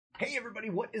Hey everybody,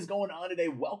 what is going on today?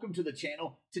 Welcome to the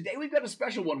channel. Today we've got a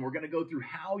special one. We're going to go through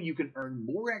how you can earn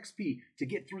more XP to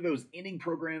get through those inning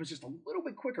programs just a little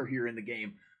bit quicker here in the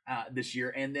game this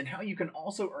year, and then how you can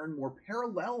also earn more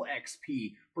parallel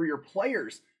XP for your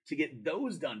players to get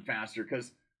those done faster,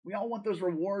 because we all want those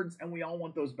rewards and we all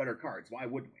want those better cards. Why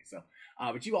wouldn't we? So,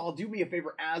 but you all do me a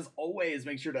favor as always.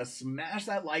 Make sure to smash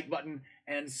that like button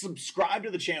and subscribe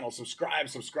to the channel. Subscribe.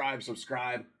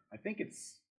 I think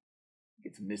it's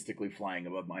mystically flying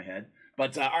above my head.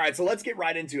 But all right, so let's get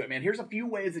right into it, man. Here's a few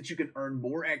ways that you can earn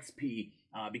more XP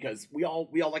because we all,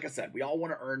 like I said, we all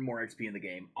want to earn more XP in the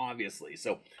game, obviously.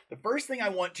 So the first thing I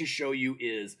want to show you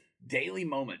is daily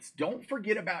moments. Don't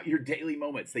forget about your daily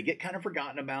moments. They get kind of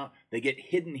forgotten about. They get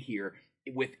hidden here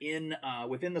within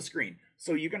the screen.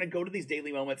 So you're going to go to these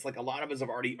daily moments. Like a lot of us have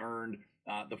already earned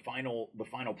the final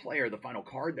player, the final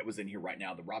card that was in here right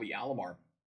now, the Robbie Alomar.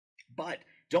 But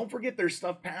don't forget there's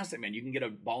stuff past it, man. You can get a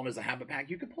Ballin' as a habit pack.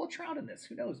 You could pull a Trout in this.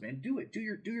 Who knows, man? Do it. Do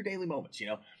your daily moments, you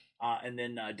know. And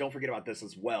then don't forget about this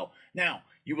as well. Now,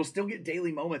 you will still get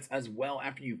daily moments as well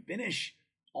after you finish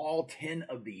all 10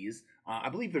 of these. I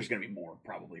believe there's going to be more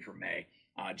probably for May,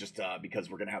 just because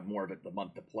we're going to have more of it the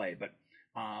month to play.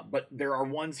 But there are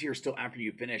ones here still after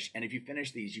you finish, and if you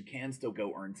finish these, you can still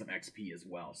go earn some XP as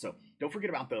well. So don't forget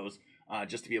about those,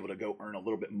 just to be able to go earn a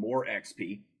little bit more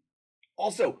XP.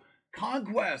 Also,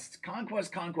 Conquest.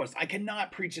 I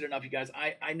cannot preach it enough, you guys.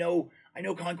 I know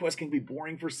Conquest can be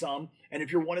boring for some, and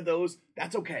if you're one of those,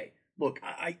 that's okay. Look,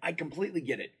 I completely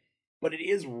get it, but it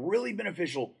is really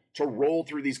beneficial to roll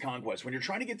through these Conquests. When you're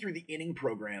trying to get through the inning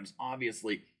programs,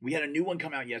 obviously, we had a new one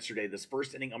come out yesterday, this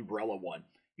first inning umbrella one.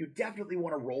 You definitely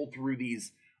want to roll through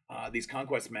these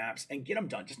Conquest maps and get them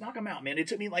done. Just knock them out, man. It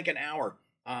took me like an hour,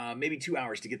 maybe 2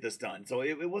 hours to get this done, so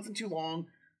it wasn't too long.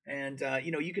 And,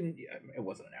 you know, you can, it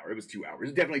wasn't an hour, it was 2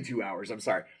 hours, definitely 2 hours, I'm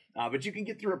sorry. But you can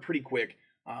get through it pretty quick,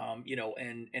 you know,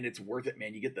 and it's worth it,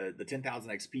 man. You get the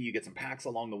 10,000 XP, you get some packs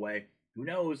along the way. Who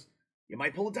knows? You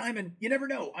might pull a diamond. You never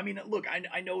know. I mean, look,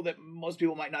 I know that most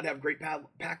people might not have great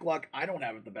pack luck. I don't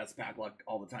have the best pack luck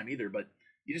all the time either, but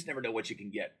you just never know what you can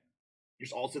get.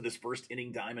 There's also this first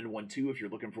inning diamond one too, if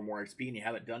you're looking for more XP and you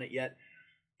haven't done it yet.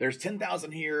 There's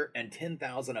 10,000 here and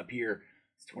 10,000 up here.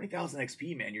 It's 20,000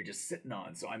 XP, man, you're just sitting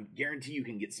on. So I'm guarantee you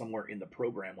can get somewhere in the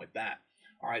program with that.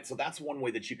 All right, so that's one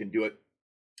way that you can do it.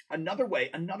 Another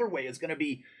way is going to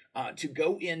be to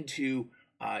go into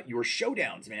your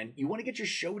showdowns, man. You want to get your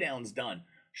showdowns done.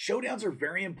 Showdowns are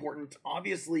very important,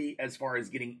 obviously, as far as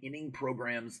getting inning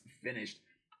programs finished.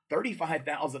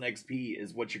 35,000 XP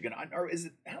is what you're gonna, or is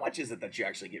it, how much is it that you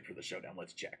actually get for the showdown?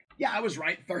 Let's check. Yeah, I was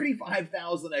right,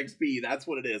 35,000 XP, that's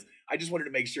what it is. I just wanted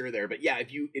to make sure there, but yeah,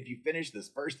 if you finish this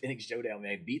first inning showdown,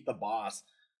 man, beat the boss,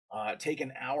 take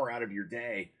an hour out of your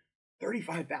day,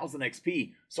 35,000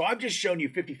 XP. So I've just shown you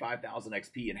 55,000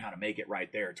 XP and how to make it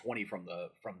right there, 20 from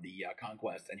the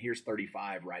Conquest, and here's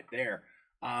 35 right there.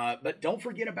 But don't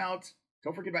forget about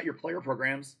your player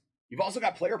programs. You've also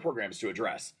got player programs to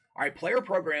address. All right, player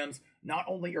programs not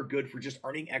only are good for just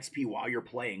earning XP while you're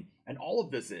playing, and all of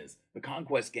this is the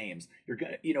Conquest games. You're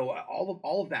gonna, you know,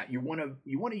 all of that. You want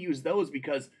to use those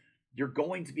because you're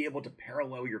going to be able to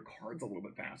parallel your cards a little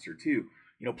bit faster too.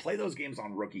 You know, play those games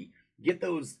on rookie. Get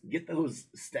those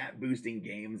stat boosting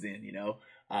games in. You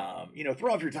know,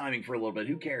 throw off your timing for a little bit.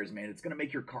 Who cares, man? It's gonna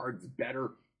make your cards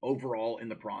better overall in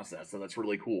the process. So that's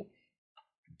really cool.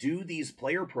 Do these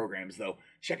player programs, though.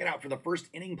 Check it out for the first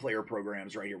inning player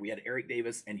programs right here. We had Eric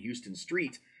Davis and Houston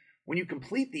Street. When you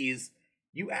complete these,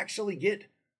 you actually get,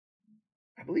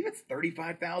 I believe it's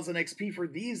 35,000 XP for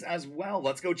these as well.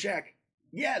 Let's go check.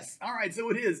 Yes. All right.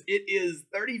 So it is. It is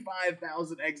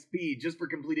 35,000 XP just for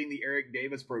completing the Eric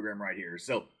Davis program right here.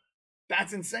 So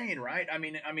that's insane, right? I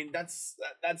mean, that's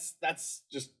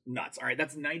just nuts. All right.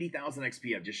 That's 90,000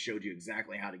 XP. I've just showed you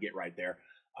exactly how to get right there.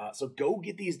 So go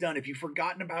get these done. If you've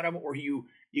forgotten about them or you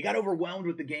got overwhelmed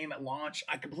with the game at launch,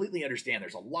 I completely understand.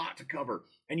 There's a lot to cover,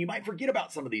 and you might forget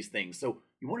about some of these things. So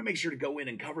you want to make sure to go in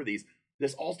and cover these.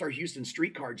 This All-Star Houston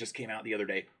Street card just came out the other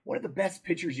day. One of the best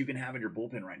pitchers you can have in your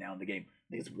bullpen right now in the game. I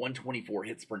think it's 124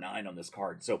 hits per 9 on this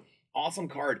card. So awesome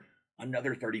card.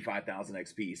 Another 35,000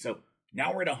 XP. So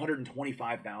now we're at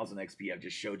 125,000 XP. I've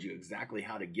just showed you exactly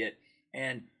how to get,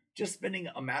 and just spending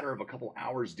a matter of a couple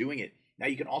hours doing it. Now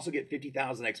you can also get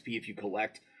 50,000 XP if you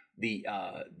collect the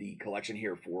collection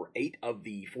here for 8 of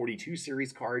the 42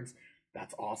 series cards.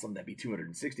 That's awesome. That'd be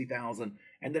 260,000,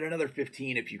 and then another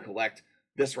 15 if you collect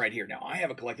this right here. Now I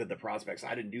haven't collected the prospects.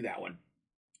 I didn't do that one,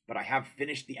 but I have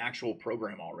finished the actual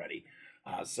program already.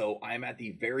 So I'm at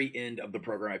the very end of the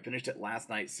program. I finished it last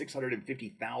night,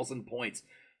 650,000 points.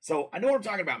 So I know what I'm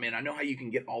talking about, man. I know how you can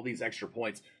get all these extra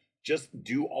points. Just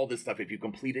do all this stuff. If you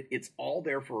complete it, it's all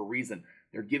there for a reason.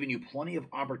 They're giving you plenty of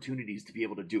opportunities to be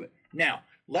able to do it. Now,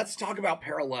 let's talk about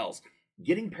parallels.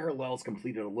 Getting parallels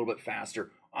completed a little bit faster.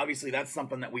 Obviously, that's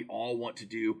something that we all want to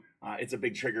do. It's a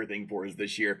big trigger thing for us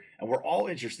this year, and we're all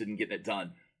interested in getting it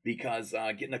done because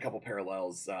getting a couple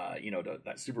parallels, to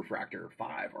that Superfractor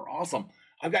 5 are awesome.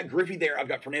 I've got Griffey there. I've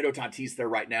got Fernando Tatis there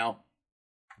right now.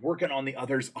 Working on the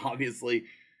others, obviously.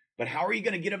 But how are you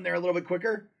going to get them there a little bit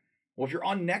quicker? Well, if you're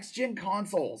on next-gen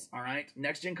consoles, all right,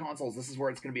 next-gen consoles, this is where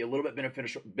it's going to be a little bit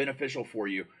beneficial for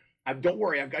you. Don't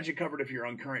worry, I've got you covered if you're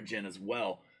on current-gen as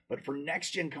well. But for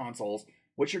next-gen consoles,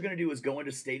 what you're going to do is go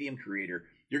into Stadium Creator.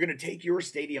 You're going to take your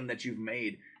stadium that you've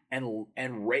made and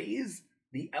raise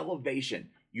the elevation.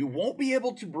 You won't be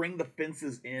able to bring the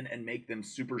fences in and make them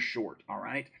super short, all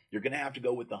right? You're going to have to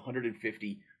go with the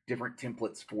 150 different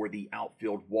templates for the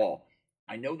outfield wall.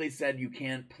 I know they said you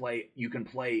can play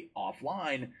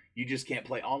offline, you just can't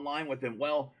play online with them.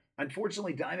 Well,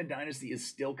 unfortunately, Diamond Dynasty is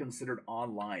still considered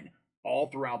online all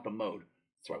throughout the mode.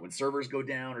 That's why when servers go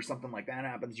down or something like that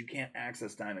happens, you can't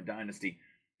access Diamond Dynasty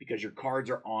because your cards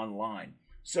are online.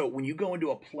 So when you go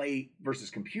into a play versus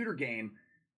computer game,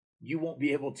 you won't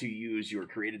be able to use your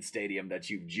created stadium that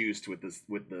you've juiced with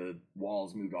the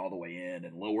walls moved all the way in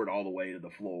and lowered all the way to the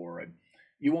floor, and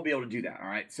you won't be able to do that, all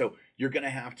right? So you're going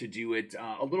to have to do it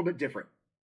a little bit different.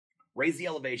 Raise the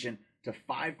elevation to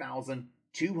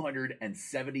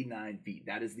 5,279 feet.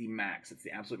 That is the max. It's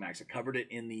the absolute max. I covered it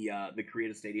in the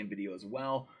Creative Stadium video as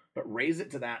well, but raise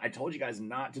it to that. I told you guys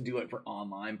not to do it for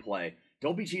online play.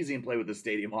 Don't be cheesy and play with the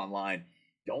stadium online.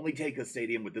 Only take the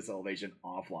stadium with this elevation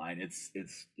offline. It's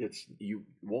you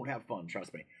won't have fun,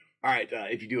 trust me. All right,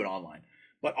 if you do it online.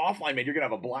 But offline, man, you're going to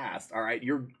have a blast, all right?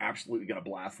 You're absolutely going to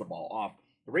blast the ball off.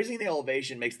 Raising the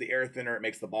elevation makes the air thinner. It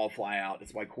makes the ball fly out.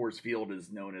 That's why Coors Field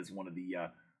is known as one of the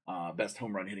best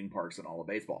home run hitting parks in all of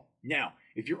baseball. Now,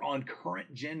 if you're on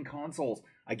current gen consoles,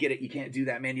 I get it. You can't do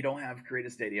that, man. You don't have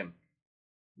Creative Stadium.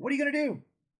 What are you going to do?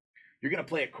 You're going to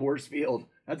play at Coors Field.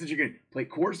 That's what you're going to play.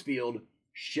 Coors Field.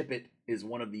 Ship It Stadium is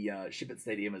one of the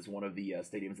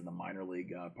stadiums in the minor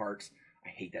league parks. I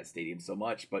hate that stadium so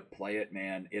much, but play it,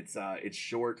 man. It's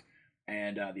short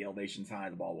and the elevation's high.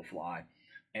 The ball will fly.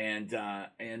 And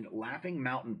Laughing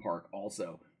Mountain Park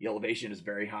also. The elevation is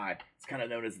very high. It's kind of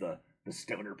known as the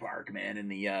stoner park, man, in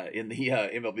the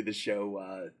MLB The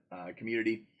Show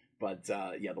community. But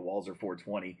yeah, the walls are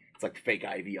 420. It's like fake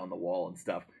ivy on the wall and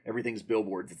stuff. Everything's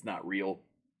billboards. It's not real.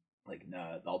 Like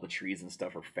all the trees and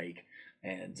stuff are fake,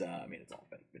 and I mean it's all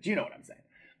fake, but you know what I'm saying.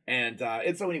 And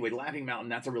so anyway, Laughing Mountain,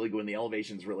 that's a really good one. The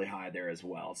elevation's really high there as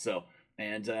well. So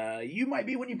and you might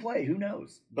be when you play, who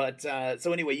knows? But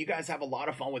so anyway, you guys have a lot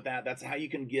of fun with that. That's how you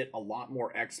can get a lot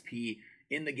more XP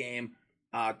in the game.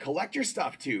 Collect your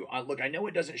stuff too. Look, I know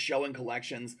it doesn't show in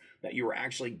collections that you were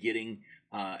actually getting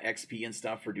XP and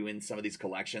stuff for doing some of these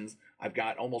collections. I've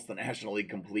got almost the National League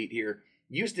complete here.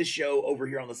 Used to show over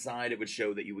here on the side, it would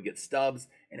show that you would get stubs,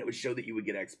 and it would show that you would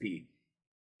get XP.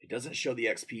 It doesn't show the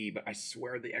XP, but I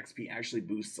swear the XP actually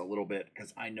boosts a little bit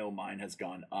because I know mine has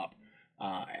gone up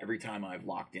every time I've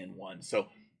locked in one. So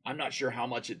I'm not sure how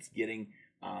much it's getting.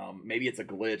 Maybe it's a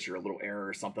glitch or a little error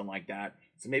or something like that.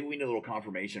 So maybe we need a little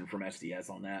confirmation from SDS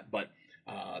on that, but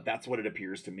that's what it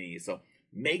appears to me. So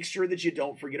make sure that you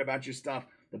don't forget about your stuff.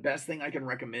 The best thing I can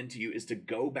recommend to you is to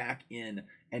go back in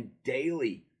and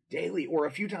daily or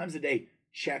a few times a day,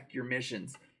 check your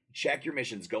missions.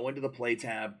 Go into the play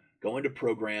tab, go into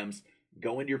programs,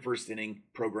 go into your first inning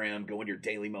program, go into your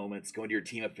daily moments, go into your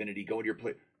team affinity, go into your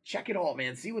play. Check it all,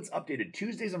 man. See what's updated.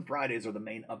 Tuesdays and Fridays are the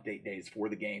main update days for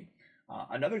the game.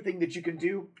 Another thing that you can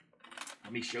do,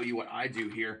 let me show you what I do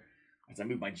here as I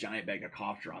move my giant bag of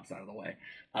cough drops out of the way.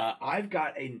 I've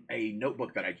got a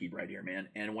notebook that I keep right here, man.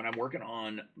 And when I'm working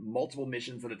on multiple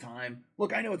missions at a time,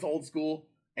 look, I know it's old school.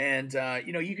 And,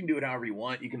 you can do it however you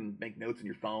want. You can make notes on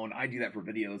your phone. I do that for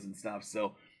videos and stuff.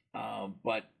 So,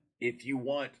 but if you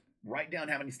want, write down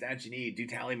how many stats you need, do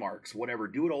tally marks, whatever,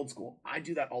 do it old school. I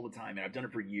do that all the time, and I've done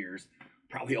it for years,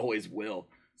 probably always will.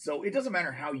 So it doesn't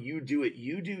matter how you do it.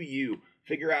 You do you.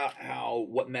 Figure out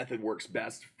what method works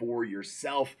best for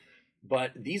yourself.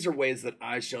 But these are ways that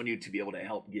I've shown you to be able to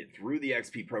help get through the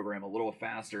XP program a little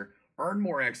faster, earn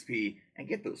more XP, and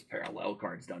get those parallel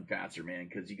cards done faster, man,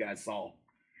 because you guys saw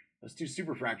those two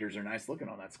Superfractors are nice looking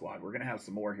on that squad. We're going to have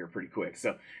some more here pretty quick.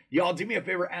 So, y'all, do me a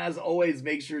favor, as always,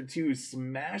 make sure to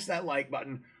smash that like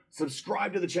button.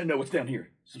 Subscribe to the channel. What's down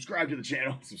here? Subscribe to the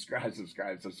channel.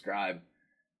 Subscribe.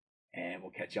 And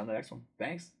we'll catch you on the next one.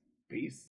 Thanks. Peace.